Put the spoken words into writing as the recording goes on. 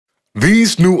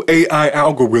These new AI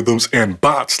algorithms and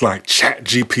bots like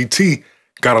ChatGPT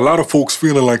got a lot of folks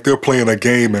feeling like they're playing a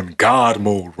game in God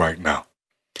mode right now.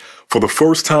 For the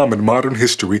first time in modern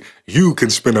history, you can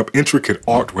spin up intricate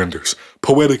art renders,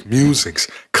 poetic musings,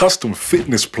 custom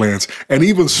fitness plans, and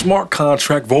even smart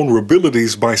contract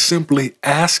vulnerabilities by simply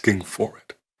asking for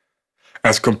it.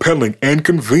 As compelling and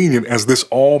convenient as this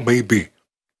all may be,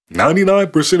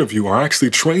 99% of you are actually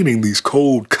training these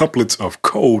cold couplets of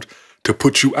code to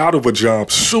put you out of a job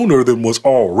sooner than was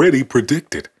already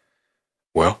predicted.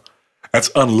 Well, that's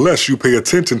unless you pay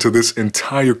attention to this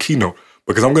entire keynote,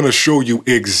 because I'm going to show you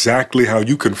exactly how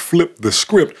you can flip the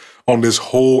script on this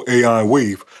whole AI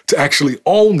wave to actually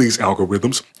own these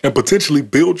algorithms and potentially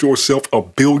build yourself a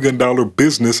billion-dollar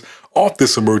business off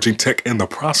this emerging tech in the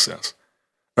process.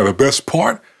 Now, the best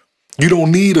part, you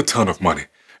don't need a ton of money.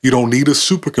 You don't need a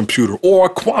supercomputer or a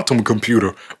quantum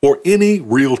computer or any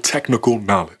real technical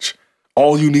knowledge.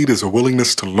 All you need is a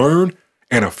willingness to learn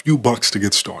and a few bucks to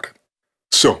get started.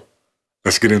 So,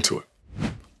 let's get into it.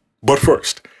 But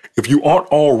first, if you aren't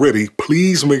already,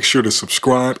 please make sure to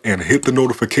subscribe and hit the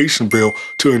notification bell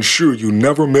to ensure you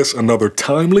never miss another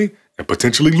timely and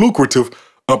potentially lucrative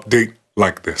update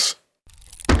like this.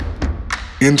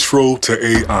 Intro to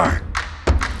AI.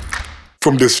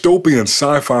 From dystopian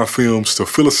sci-fi films to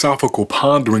philosophical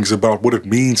ponderings about what it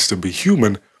means to be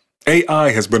human, AI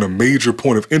has been a major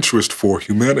point of interest for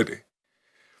humanity.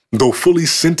 Though fully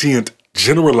sentient,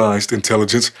 generalized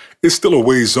intelligence is still a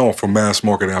ways off from mass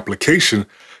market application,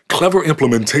 clever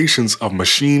implementations of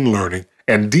machine learning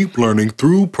and deep learning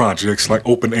through projects like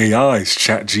OpenAI's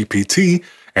ChatGPT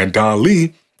and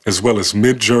DALL-E, as well as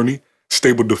Midjourney,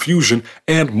 Stable Diffusion,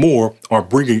 and more are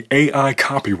bringing AI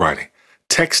copywriting,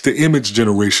 text-to-image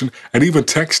generation, and even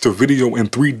text-to-video in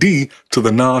 3D to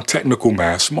the non-technical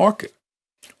mass market.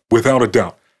 Without a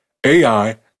doubt,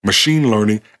 AI, machine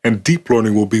learning, and deep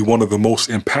learning will be one of the most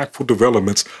impactful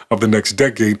developments of the next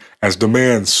decade as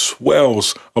demand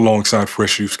swells alongside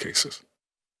fresh use cases.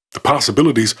 The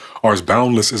possibilities are as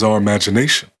boundless as our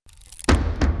imagination.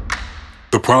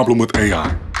 The problem with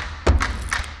AI.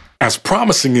 As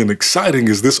promising and exciting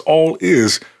as this all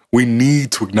is, we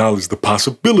need to acknowledge the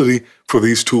possibility for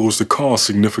these tools to cause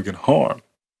significant harm.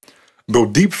 Though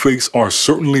deepfakes are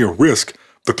certainly a risk,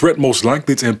 the threat most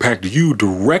likely to impact you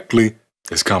directly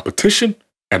is competition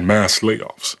and mass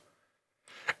layoffs.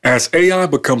 As AI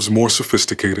becomes more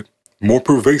sophisticated, more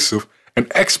pervasive, and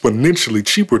exponentially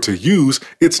cheaper to use,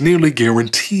 it's nearly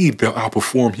guaranteed they'll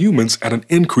outperform humans at an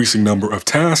increasing number of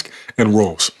tasks and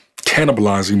roles,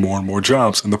 cannibalizing more and more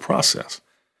jobs in the process.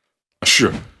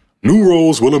 Sure, new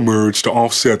roles will emerge to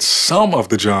offset some of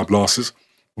the job losses,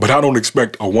 but I don't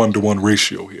expect a one-to-one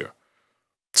ratio here.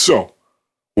 So,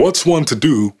 what's one to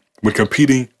do when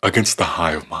competing against the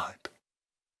hive mind?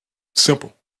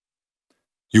 Simple.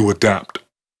 You adapt.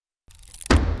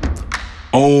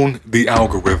 Own the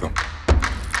algorithm.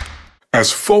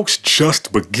 As folks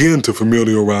just begin to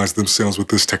familiarize themselves with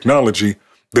this technology,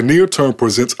 the near term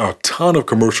presents a ton of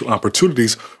commercial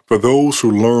opportunities for those who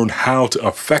learn how to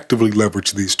effectively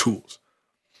leverage these tools.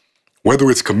 Whether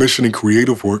it's commissioning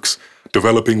creative works,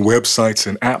 developing websites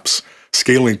and apps,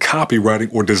 scaling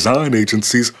copywriting or design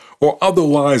agencies, or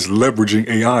otherwise leveraging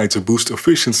AI to boost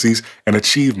efficiencies and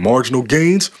achieve marginal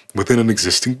gains within an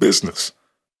existing business.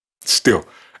 Still,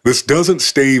 this doesn't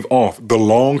stave off the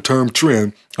long-term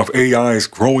trend of AI's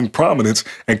growing prominence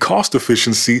and cost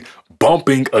efficiency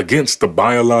bumping against the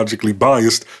biologically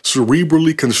biased,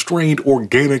 cerebrally constrained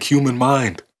organic human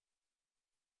mind.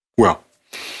 Well,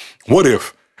 what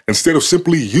if, instead of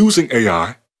simply using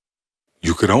AI,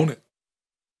 you could own it?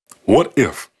 What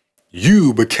if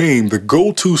you became the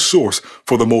go-to source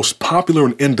for the most popular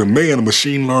and in-demand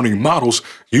machine learning models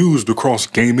used across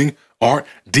gaming, art,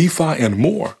 DeFi, and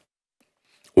more?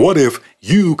 What if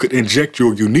you could inject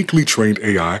your uniquely trained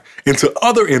AI into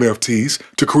other NFTs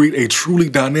to create a truly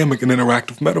dynamic and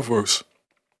interactive metaverse?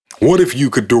 What if you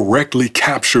could directly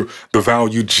capture the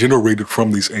value generated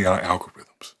from these AI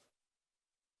algorithms?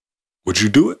 Would you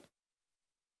do it?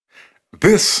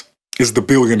 This is the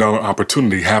billion-dollar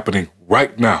opportunity happening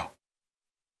right now,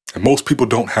 and most people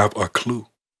don't have a clue.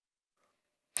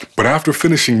 But after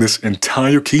finishing this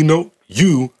entire keynote,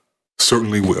 you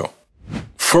certainly will.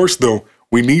 First, though,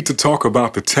 we need to talk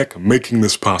about the tech making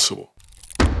this possible.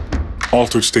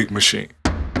 Altered State Machine.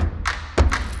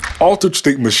 Altered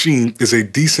State Machine is a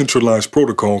decentralized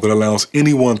protocol that allows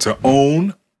anyone to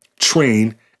own,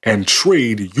 train, and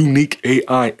trade unique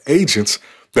AI agents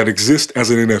that exist as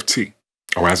an NFT,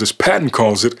 or as its patent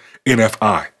calls it,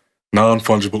 NFI,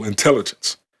 non-fungible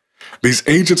intelligence. These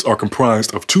agents are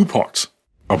comprised of two parts,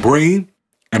 a brain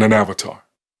and an avatar.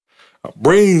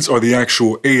 Brains are the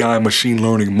actual AI machine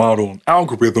learning model and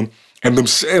algorithm, and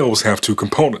themselves have two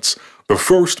components. The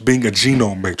first being a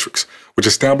genome matrix, which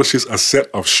establishes a set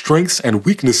of strengths and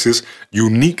weaknesses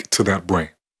unique to that brain.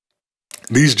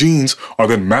 These genes are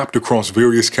then mapped across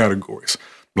various categories,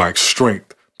 like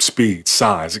strength, speed,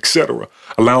 size, etc.,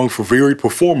 allowing for varied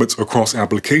performance across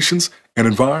applications and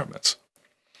environments.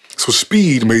 So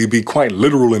speed may be quite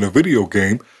literal in a video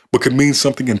game, but could mean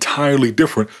something entirely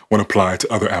different when applied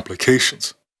to other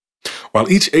applications.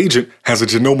 While each agent has a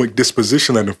genomic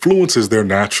disposition that influences their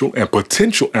natural and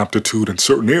potential aptitude in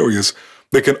certain areas,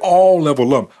 they can all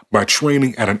level up by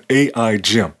training at an AI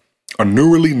gem, a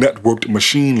neurally networked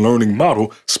machine learning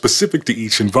model specific to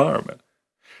each environment.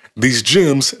 These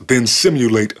gems then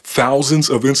simulate thousands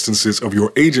of instances of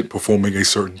your agent performing a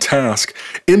certain task,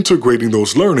 integrating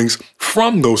those learnings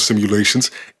from those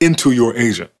simulations into your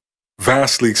agent,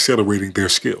 vastly accelerating their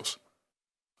skills.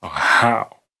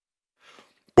 How?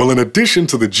 Well, in addition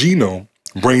to the genome,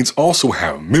 brains also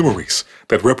have memories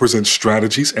that represent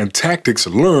strategies and tactics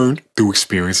learned through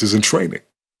experiences and training.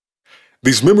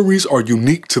 These memories are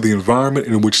unique to the environment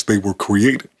in which they were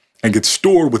created and get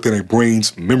stored within a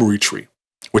brain's memory tree,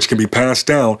 which can be passed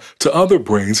down to other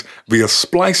brains via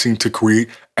splicing to create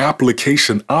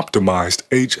application-optimized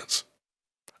agents.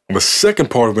 And the second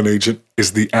part of an agent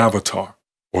is the avatar,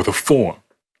 or the form.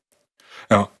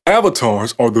 Now,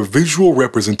 avatars are the visual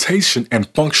representation and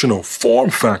functional form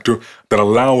factor that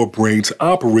allow a brain to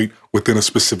operate within a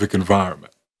specific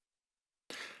environment.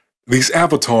 These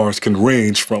avatars can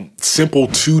range from simple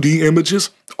 2D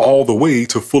images all the way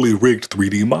to fully rigged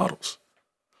 3D models.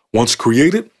 Once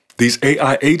created, these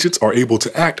AI agents are able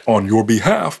to act on your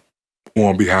behalf or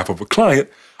on behalf of a client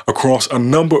across a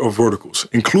number of verticals,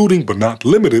 including but not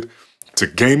limited to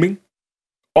gaming,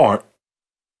 art,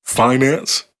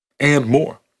 finance, and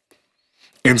more.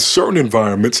 In certain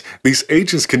environments, these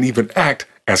agents can even act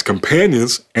as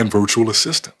companions and virtual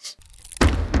assistants.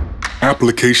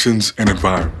 Applications and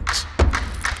environments.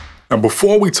 And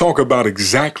before we talk about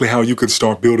exactly how you can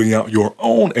start building out your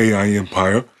own AI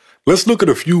empire, let's look at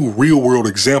a few real-world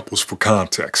examples for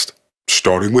context,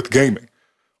 starting with gaming,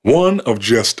 one of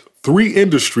just 3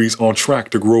 industries on track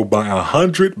to grow by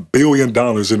 $100 billion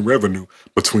in revenue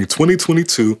between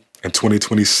 2022 and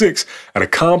 2026 at a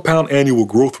compound annual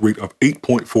growth rate of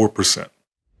 8.4%.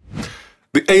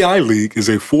 The AI League is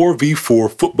a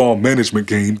 4v4 football management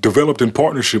game developed in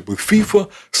partnership with FIFA,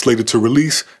 slated to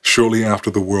release shortly after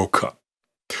the World Cup.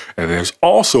 And there's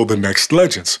also The Next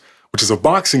Legends, which is a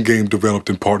boxing game developed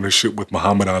in partnership with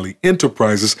Muhammad Ali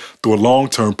Enterprises through a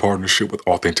long-term partnership with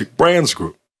Authentic Brands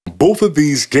Group. Both of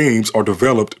these games are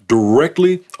developed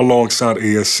directly alongside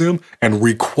ASM and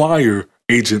require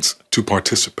agents to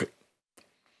participate.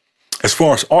 As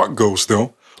far as art goes,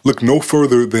 though, look no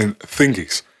further than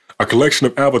Thingies, a collection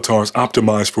of avatars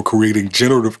optimized for creating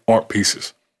generative art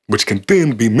pieces, which can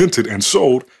then be minted and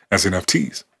sold as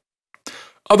NFTs.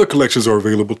 Other collections are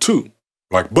available too,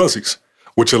 like Buzzies,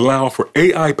 which allow for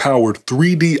AI-powered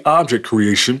 3D object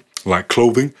creation like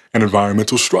clothing and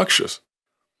environmental structures.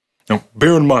 Now,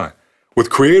 bear in mind, with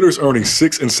creators earning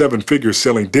 6 and 7 figures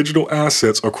selling digital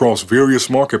assets across various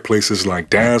marketplaces like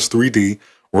Daz 3D,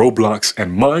 Roblox,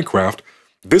 and Minecraft,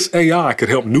 this AI could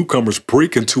help newcomers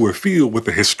break into a field with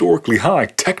a historically high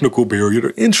technical barrier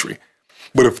to entry.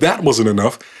 But if that wasn't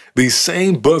enough, these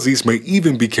same Buzzies may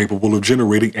even be capable of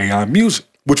generating AI music,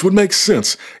 which would make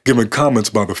sense given comments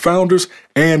by the founders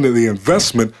and the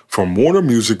investment from Warner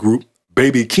Music Group,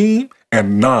 Baby Keem,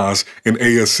 and Nas in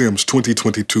ASM's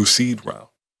 2022 seed round.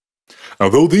 Now,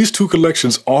 though these two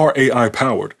collections are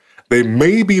AI-powered, they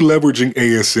may be leveraging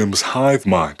ASM's hive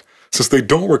mind, since they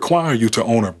don't require you to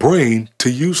own a brain to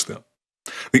use them.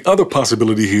 The other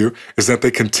possibility here is that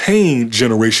they contain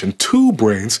Generation 2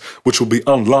 brains, which will be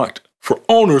unlocked for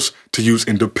owners to use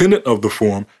independent of the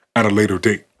form at a later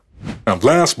date. Now,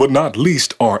 last but not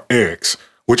least are eggs,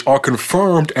 which are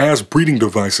confirmed as breeding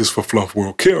devices for Fluff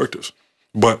World characters.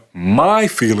 But my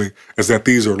feeling is that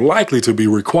these are likely to be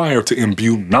required to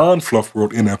imbue non-Fluff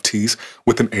World NFTs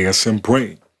with an ASM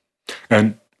brain.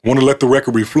 And want to let the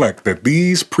record reflect that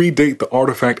these predate the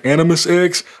artifact Animus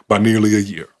eggs by nearly a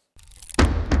year.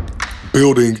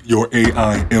 Building your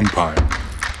AI empire.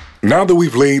 Now that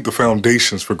we've laid the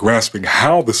foundations for grasping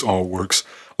how this all works,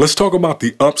 let's talk about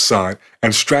the upside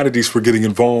and strategies for getting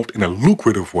involved in a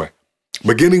lucrative way,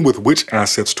 beginning with which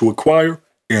assets to acquire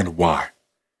and why.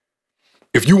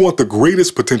 If you want the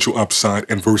greatest potential upside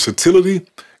and versatility,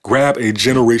 grab a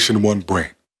Generation 1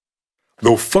 brain.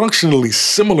 Though functionally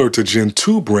similar to Gen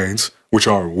 2 brains, which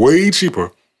are way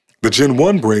cheaper, the Gen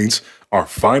 1 brains are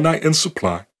finite in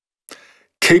supply,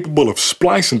 capable of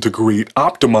splicing to create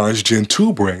optimized Gen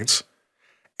 2 brains,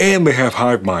 and they have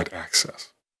hive mind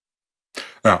access.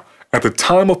 Now, at the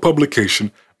time of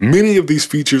publication, many of these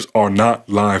features are not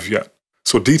live yet,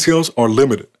 so details are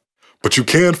limited. But you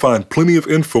can find plenty of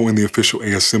info in the official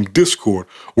ASM Discord,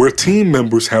 where team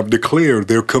members have declared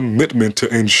their commitment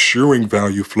to ensuring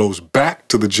value flows back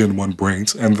to the Gen 1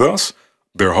 brains and thus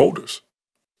their holders.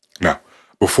 Now,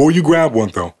 before you grab one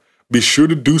though, be sure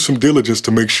to do some diligence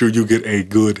to make sure you get a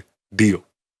good deal.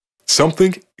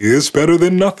 Something is better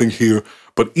than nothing here,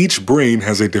 but each brain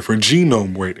has a different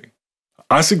genome rating.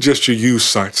 I suggest you use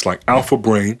sites like Alpha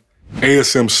Brain,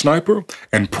 ASM Sniper,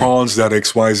 and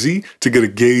Prawns.xyz to get a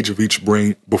gauge of each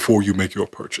brain before you make your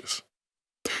purchase.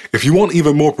 If you want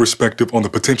even more perspective on the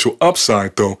potential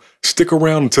upside though, stick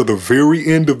around until the very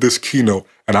end of this keynote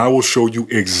and I will show you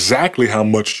exactly how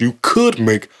much you could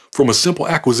make from a simple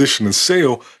acquisition and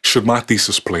sale should my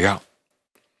thesis play out.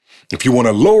 If you want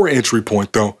a lower entry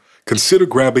point though, consider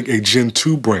grabbing a Gen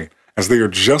 2 brain, as they are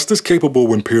just as capable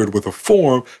when paired with a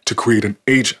form to create an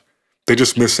agent. They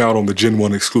just miss out on the Gen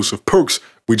 1 exclusive perks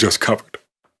we just covered.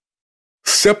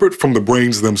 Separate from the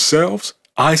brains themselves,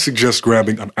 I suggest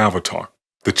grabbing an avatar,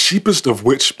 the cheapest of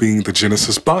which being the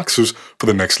Genesis boxers for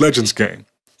the next Legends game,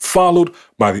 followed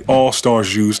by the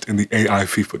all-stars used in the AI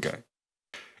FIFA game.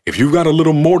 If you've got a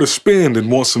little more to spend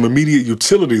and want some immediate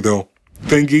utility though,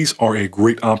 Thingies are a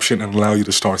great option and allow you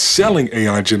to start selling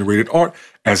AI-generated art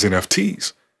as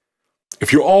NFTs.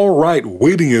 If you're alright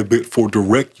waiting a bit for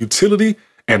direct utility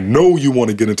and know you want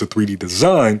to get into 3D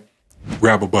design,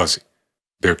 grab a Buzzy.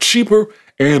 They're cheaper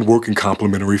and work in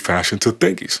complementary fashion to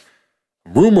Thingies.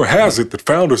 Rumor has it that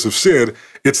founders have said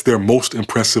it's their most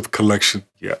impressive collection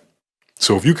yet.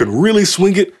 So if you can really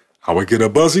swing it, I would get a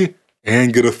Buzzy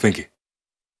and get a Thingy.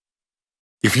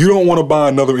 If you don't want to buy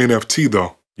another NFT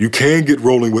though, you can get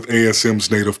rolling with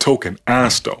ASM's native token,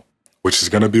 ASTO, which is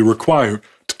going to be required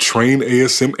to train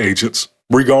ASM agents,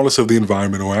 regardless of the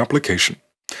environment or application,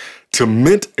 to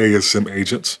mint ASM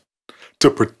agents, to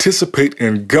participate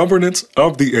in governance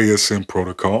of the ASM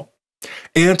protocol,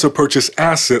 and to purchase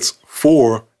assets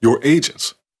for your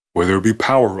agents, whether it be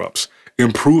power-ups,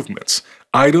 improvements,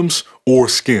 items, or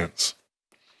skins.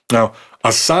 Now,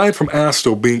 aside from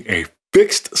ASTO being a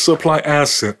fixed supply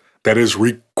asset that is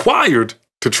required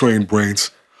to train brains,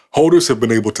 holders have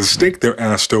been able to stake their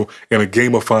ASTO in a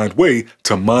gamified way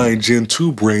to mine Gen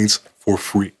 2 brains for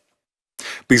free.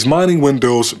 These mining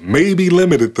windows may be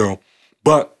limited though,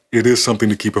 but it is something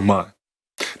to keep in mind.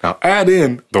 Now add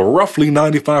in the roughly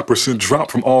 95%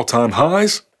 drop from all-time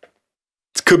highs,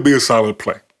 it could be a solid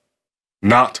play.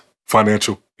 Not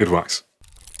financial advice.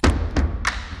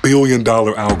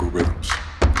 Billion-dollar algorithms.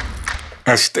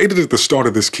 As stated at the start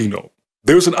of this keynote,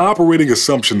 there's an operating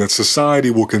assumption that society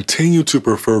will continue to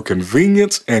prefer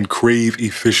convenience and crave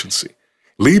efficiency,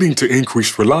 leading to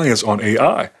increased reliance on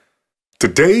AI.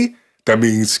 Today, that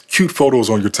means cute photos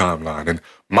on your timeline and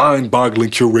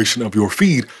mind-boggling curation of your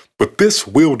feed, but this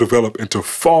will develop into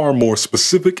far more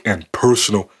specific and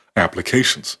personal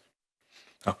applications.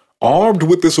 Now, armed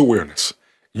with this awareness,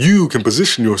 you can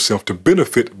position yourself to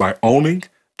benefit by owning,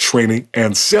 training,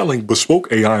 and selling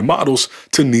bespoke AI models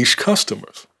to niche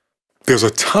customers. There's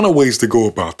a ton of ways to go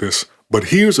about this, but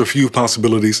here's a few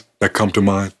possibilities that come to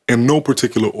mind in no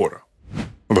particular order.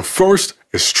 The first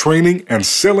is training and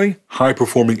selling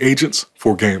high-performing agents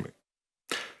for gaming.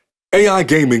 AI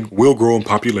gaming will grow in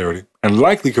popularity and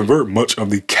likely convert much of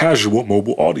the casual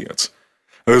mobile audience.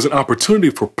 There's an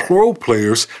opportunity for pro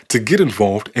players to get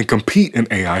involved and compete in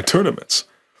AI tournaments.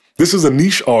 This is a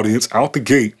niche audience out the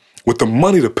gate with the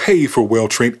money to pay for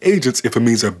well-trained agents if it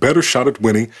means a better shot at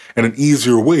winning and an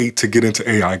easier way to get into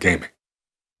AI gaming.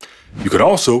 You could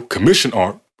also commission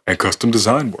art and custom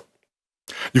design work.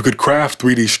 You could craft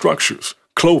 3D structures,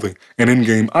 clothing, and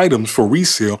in-game items for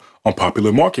resale on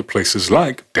popular marketplaces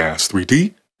like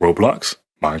Dash3D, Roblox,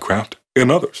 Minecraft,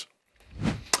 and others.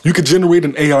 You could generate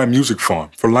an AI music farm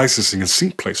for licensing and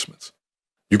sync placements.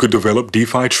 You could develop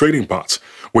DeFi trading bots,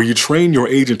 where you train your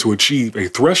agent to achieve a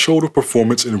threshold of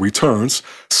performance in returns,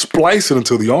 splice it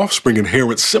until the offspring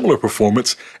inherits similar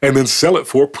performance, and then sell it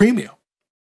for a premium.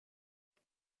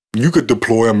 You could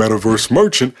deploy a metaverse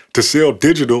merchant to sell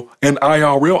digital and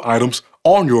IRL items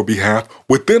on your behalf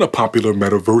within a popular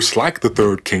metaverse like the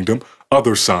Third Kingdom,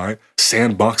 Otherside,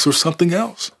 Sandbox, or something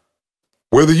else.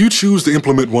 Whether you choose to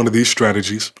implement one of these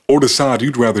strategies or decide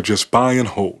you'd rather just buy and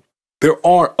hold, there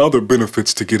are other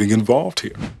benefits to getting involved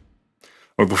here.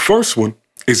 Well, the first one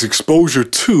is exposure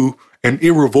to and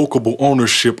irrevocable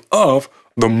ownership of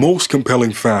the most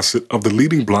compelling facet of the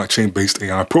leading blockchain-based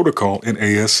AI protocol in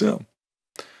ASM.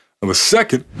 And the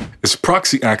second is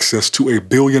proxy access to a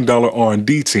billion-dollar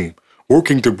R&D team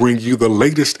working to bring you the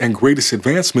latest and greatest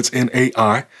advancements in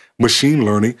AI, machine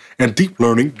learning, and deep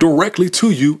learning directly to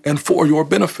you and for your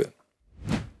benefit.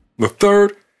 The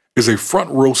third is a front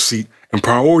row seat and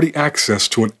priority access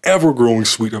to an ever-growing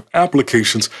suite of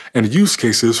applications and use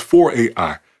cases for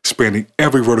AI, spanning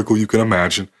every vertical you can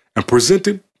imagine and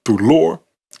presented through lore,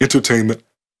 entertainment,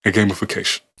 and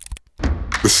gamification.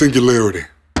 The Singularity.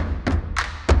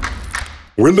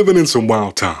 We're living in some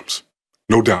wild times,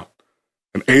 no doubt.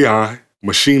 And AI,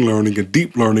 machine learning, and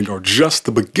deep learning are just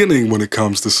the beginning when it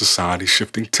comes to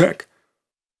society-shifting tech.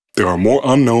 There are more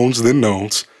unknowns than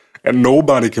knowns, and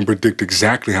nobody can predict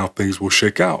exactly how things will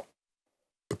shake out.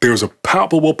 But there's a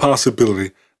palpable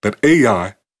possibility that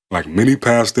AI, like many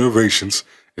past innovations,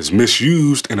 is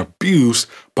misused and abused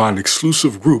by an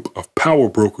exclusive group of power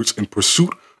brokers in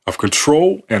pursuit of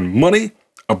control and money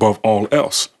above all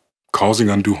else, causing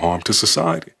undue harm to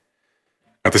society.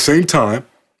 At the same time,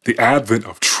 the advent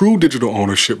of true digital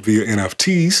ownership via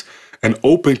NFTs and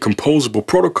open composable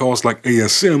protocols like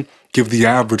ASM give the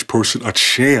average person a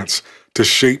chance to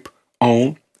shape,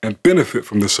 own, and benefit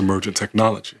from this emergent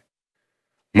technology.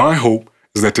 My hope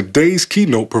is that today's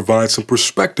keynote provides some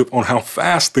perspective on how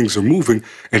fast things are moving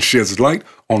and sheds light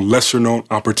on lesser-known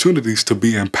opportunities to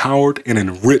be empowered and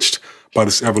enriched by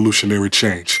this evolutionary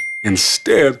change,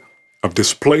 instead of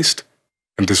displaced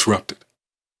and disrupted.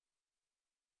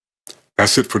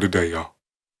 That's it for today, y'all.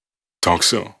 Talk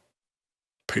soon.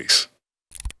 Peace.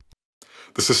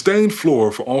 The sustained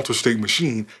floor for Alter-State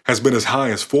Machine has been as high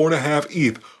as 4.5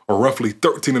 ETH, or roughly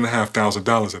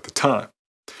 $13,500 at the time.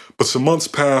 But some months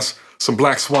pass, some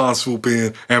black swans swoop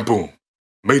in, and boom,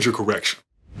 major correction.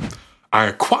 I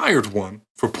acquired one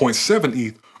for 0.7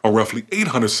 ETH, or roughly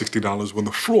 $860 when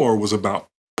the floor was about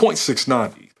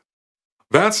 0.69 ETH.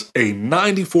 That's a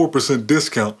 94%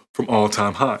 discount from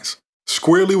all-time highs,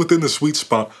 squarely within the sweet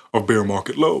spot of bear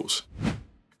market lows.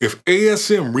 If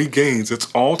ASM regains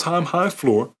its all-time high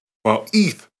floor, while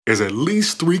ETH is at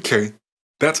least 3K,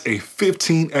 that's a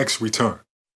 15x return.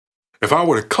 If I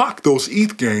were to clock those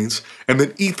ETH gains and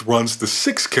then ETH runs to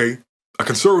 6K, a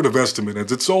conservative estimate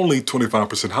as it's only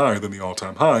 25% higher than the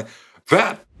all-time high,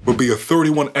 that would be a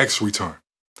 31x return.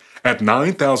 At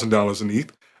 $9,000 in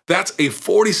ETH, that's a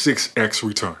 46x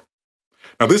return.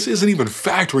 Now, this isn't even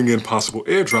factoring in possible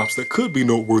airdrops that could be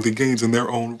noteworthy gains in their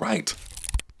own right.